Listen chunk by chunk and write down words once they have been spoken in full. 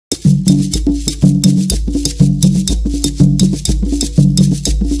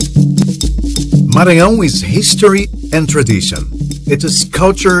Maranhão is history and tradition. It is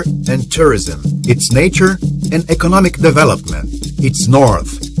culture and tourism. It's nature and economic development. It's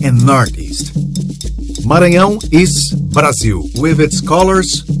north and northeast. Maranhão is Brazil, with its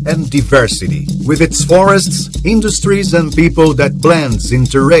colors and diversity, with its forests, industries and people that blends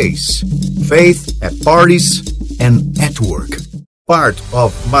into race, faith at parties and at work. Part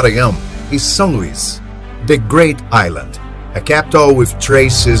of Maranhão is São Luís, the great island, a capital with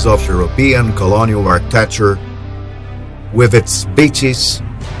traces of European colonial architecture, with its beaches,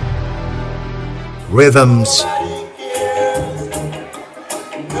 rhythms,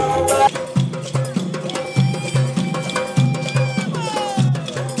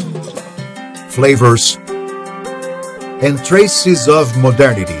 flavors, and traces of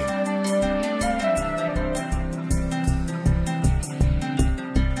modernity.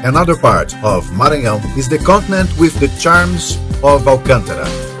 Another part of Maranhão is the continent with the charms of Alcântara.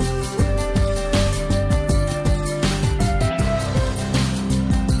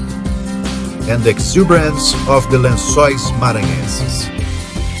 And the exuberance of the Lençóis Maranhenses.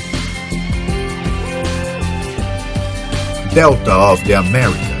 Delta of the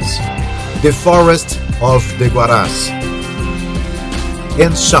Americas, the forest of the Guarás,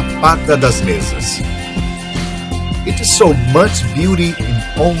 and Chapada das Mesas. It is so much beauty in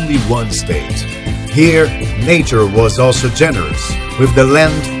only one state. Here, nature was also generous with the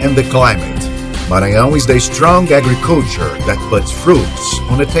land and the climate. Maranhão is the strong agriculture that puts fruits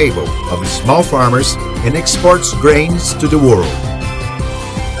on the table of small farmers and exports grains to the world.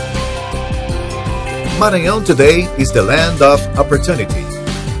 Maranhão today is the land of opportunity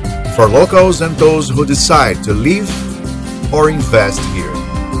for locals and those who decide to live or invest here.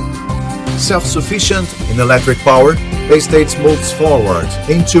 Self-sufficient in electric power, the state moves forward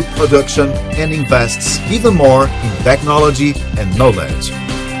into production and invests even more in technology and knowledge.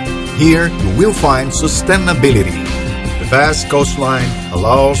 Here you will find sustainability. The vast coastline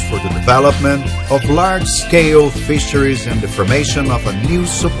allows for the development of large-scale fisheries and the formation of a new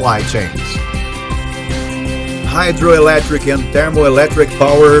supply chains. Hydroelectric and thermoelectric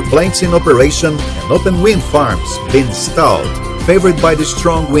power plants in operation and open wind farms being installed, favored by the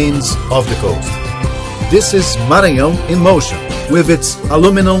strong winds of the coast. This is Maranhão in motion, with its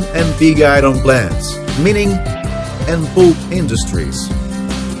aluminum and pig iron plants, mining and pulp industries.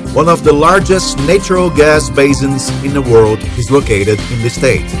 One of the largest natural gas basins in the world is located in the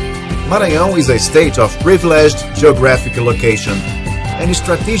state. Maranhão is a state of privileged geographic location and a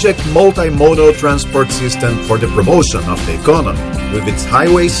strategic multimodal transport system for the promotion of the economy, with its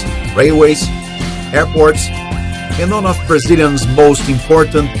highways, railways, airports, and one of Brazilian's most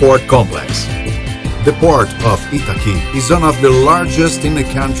important port complex. The port of Itaqui is one of the largest in the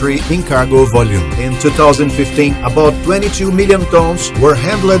country in cargo volume. In 2015, about 22 million tons were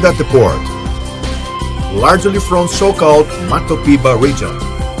handled at the port, largely from so-called Mato Piba region,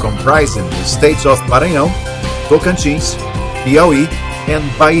 comprising the states of Maranhão, Tocantins, Piauí, and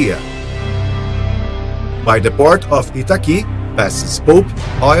Bahia. By the port of Itaqui passes pulp,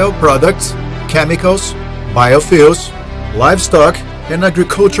 oil products, chemicals, biofuels, livestock, and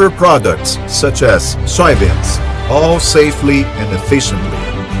agriculture products such as soybeans, all safely and efficiently.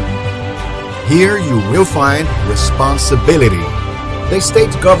 Here you will find responsibility. The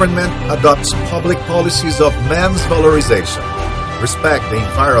state government adopts public policies of man's valorization, respect the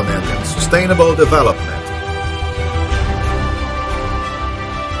environment and sustainable development.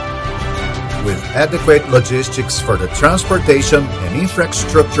 With adequate logistics for the transportation and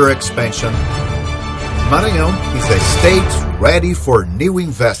infrastructure expansion, Maranhão is a state ready for new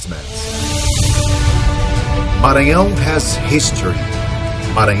investments. Maranhão has history.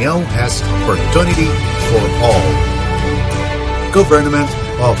 Maranhão has opportunity for all. Government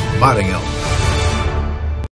of Maranhão.